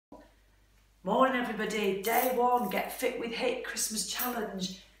Morning everybody, day one, get fit with HIIT Christmas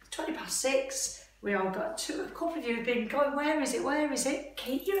challenge. 6:20. We all got a couple of you have been going, where is it?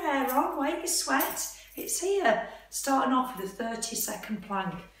 Keep your hair on, wait your sweat. It's here. Starting off with a 30-second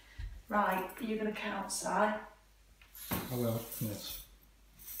plank. Right, you're going to count, Si? I will, yes.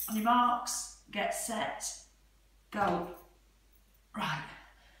 On your marks, get set, go. Right.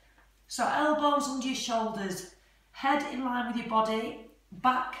 So elbows under your shoulders, head in line with your body,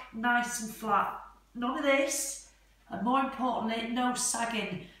 back nice and flat. None of this, and more importantly, no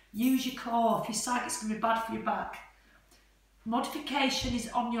sagging. Use your core. If you sag, it's going to be bad for your back. Modification is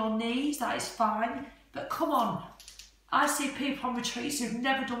on your knees, that is fine, but come on. I see people on retreats who've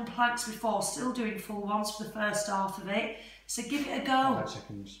never done planks before, still doing full ones for the first half of it. So give it a go. 5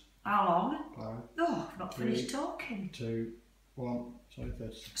 seconds. How long? 5. Oh, I've not finished talking. 2, 1, sorry,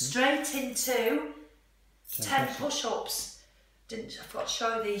 30 seconds. Straight into 10 push-ups. I forgot to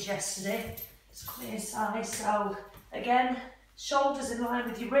show you these yesterday. It's clear size. So again, shoulders in line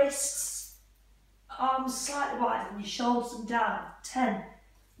with your wrists, arms slightly wider than your shoulders and down. 10,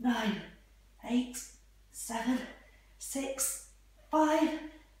 9, 8, 7, 6, 5,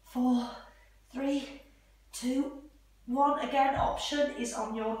 4, 3, 2, 1. Again, option is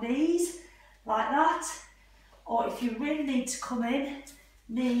on your knees, like that. Or if you really need to come in,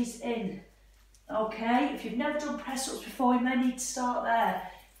 knees in. Okay, if you've never done press-ups before, you may need to start there.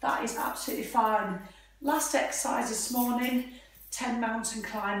 That is absolutely fine. Last exercise this morning, 10 mountain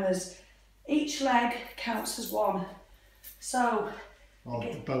climbers. Each leg counts as one. So,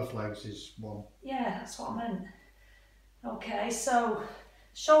 both legs is 1. Yeah, that's what I meant. Okay, so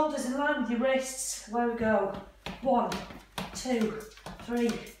shoulders in line with your wrists. Where we go? 1, 2, 3,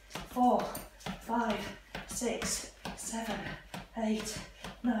 4, 5, 6, 7, 8,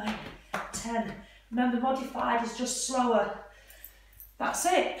 9, 10. Remember, modified is just slower. That's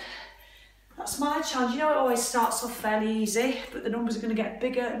it. That's my challenge. You know, it always starts off fairly easy, but the numbers are going to get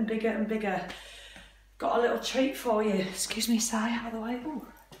bigger and bigger and bigger. Got a little treat for you. Excuse me, Si, out of the way. Ooh.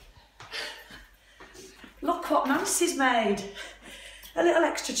 Look what Nancy's made. A little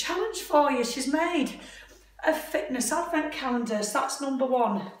extra challenge for you. She's made a fitness advent calendar, so that's number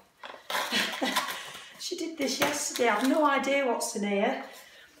 1. She did this yesterday. I have no idea what's in here.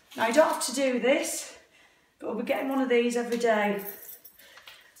 Now, you don't have to do this, but we'll be getting one of these every day.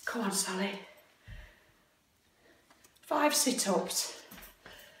 Come on, Sally. 5 sit-ups.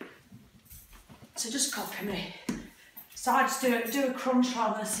 So just copy me. So I just do a crunch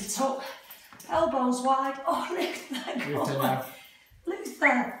rather than a sit-up. Elbows wide. Oh, lift there. Lift there now. Lift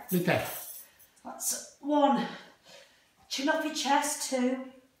there. Lift there. That's 1. Chin up your chest. 2,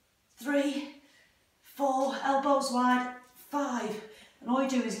 3, 4. Elbows wide. 5. And all you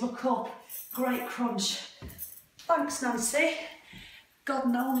do is look up. Great crunch. Thanks, Nancy. God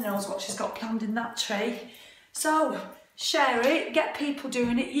only knows what she's got planned in that tray. So, share it, get people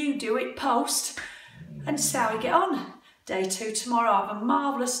doing it, you do it, post, and see how we get on. Day 2 tomorrow. Have a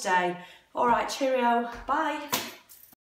marvellous day. All right, cheerio. Bye.